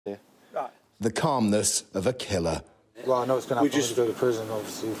The calmness of a killer. Well, I know it's going to happen when you go to prison,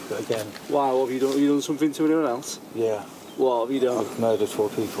 obviously, but again... Wow, what have you done? Have you done something to anyone else? Yeah. What have you done? I've murdered 4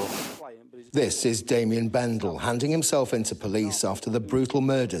 people. This is Damien Bendall handing himself into police after the brutal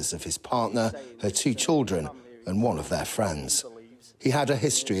murders of his partner, her 2 children and one of their friends. He had a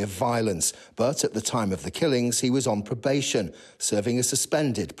history of violence, but at the time of the killings he was on probation, serving a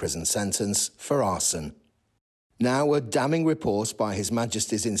suspended prison sentence for arson. Now, a damning report by His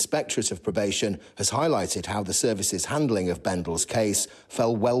Majesty's Inspectorate of Probation has highlighted how the service's handling of Bendall's case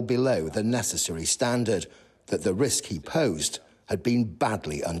fell well below the necessary standard, that the risk he posed had been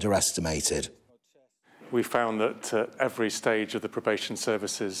badly underestimated. We found that at every stage of the probation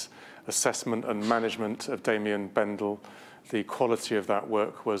service's assessment and management of Damien Bendall, the quality of that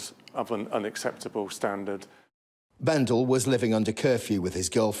work was of an unacceptable standard. Bendall was living under curfew with his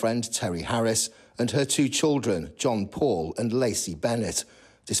girlfriend, Terri Harris, and her 2 children, John Paul and Lacey Bennett,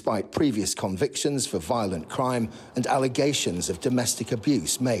 despite previous convictions for violent crime and allegations of domestic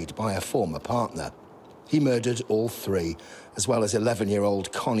abuse made by a former partner. He murdered all 3, as well as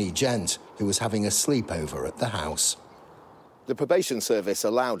 11-year-old Connie Gent, who was having a sleepover at the house. The probation service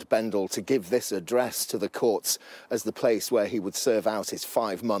allowed Bendall to give this address to the courts as the place where he would serve out his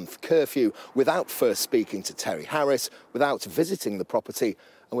 5-month curfew without first speaking to Terri Harris, without visiting the property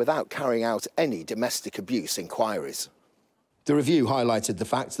and without carrying out any domestic abuse inquiries. The review highlighted the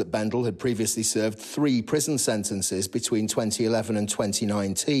fact that Bendall had previously served 3 prison sentences between 2011 and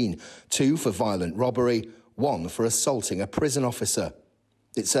 2019, 2 for violent robbery, 1 for assaulting a prison officer.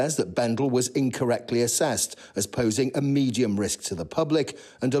 It says that Bendall was incorrectly assessed as posing a medium risk to the public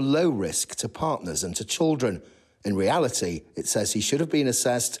and a low risk to partners and to children. In reality, it says he should have been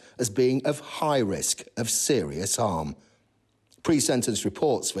assessed as being of high risk of serious harm. Pre-sentence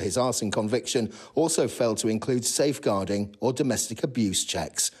reports for his arson conviction also failed to include safeguarding or domestic abuse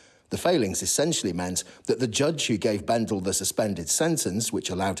checks. The failings essentially meant that the judge who gave Bendall the suspended sentence, which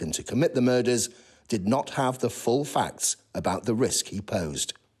allowed him to commit the murders, did not have the full facts about the risk he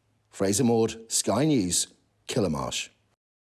posed. Fraser Maud, Sky News, Killamarsh.